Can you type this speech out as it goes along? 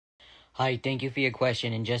Hi, thank you for your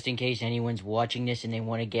question, and just in case anyone's watching this and they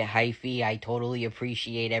want to get hyphy, I totally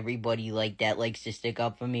appreciate everybody that likes to stick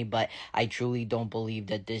up for me, but I truly don't believe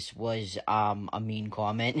that this was a mean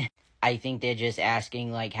comment. I think they're just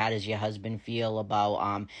asking how does your husband feel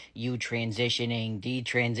about you transitioning,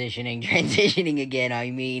 detransitioning, transitioning again.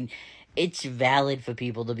 I mean, it's valid for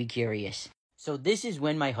people to be curious. So this is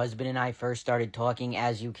when my husband and I first started talking.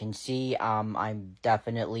 As you can see, I'm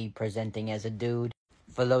definitely presenting as a dude.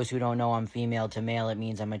 For those who don't know, I'm female to male. It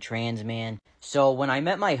means I'm a trans man. So when I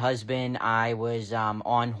met my husband, I was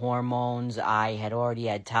on hormones. I had already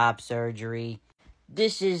had top surgery.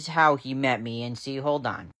 This is how he met me. And see, hold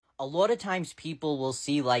on. A lot of times people will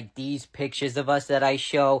see these pictures of us that I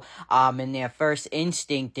show, and their first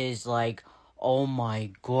instinct is oh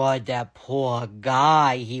my god, that poor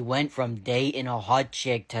guy. He went from dating a hot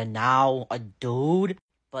chick to now a dude.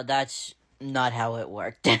 But that's not how it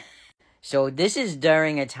worked. So this is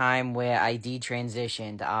during a time where I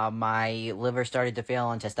detransitioned. My liver started to fail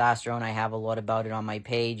on testosterone. I have a lot about it on my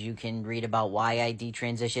page. You can read about why I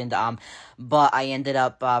detransitioned. But I ended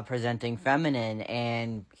up presenting feminine,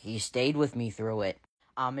 and he stayed with me through it.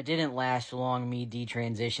 It didn't last long, me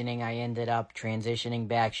detransitioning. I ended up transitioning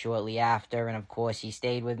back shortly after, and of course he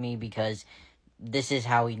stayed with me because this is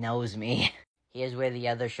how he knows me. Here's where the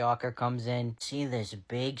other shocker comes in. See this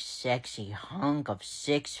big, sexy hunk of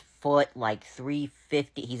 6 foot,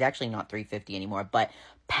 350. He's actually not 350 anymore, but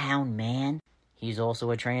pound man. He's also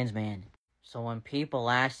a trans man. So when people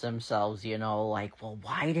ask themselves, well,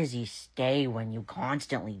 why does he stay when you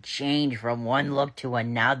constantly change from one look to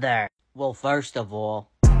another? Well, first of all,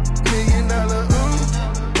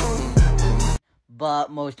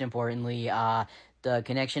 but most importantly, the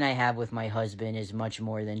connection I have with my husband is much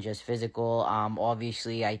more than just physical.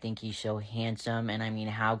 Obviously, I think he's so handsome, and I mean,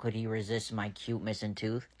 how could he resist my cute missing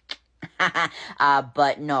tooth?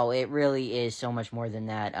 But no, it really is so much more than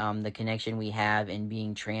that. The connection we have in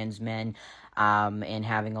being trans men, and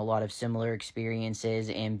having a lot of similar experiences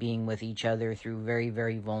and being with each other through very,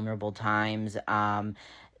 very vulnerable times,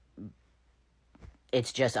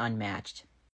 it's just unmatched.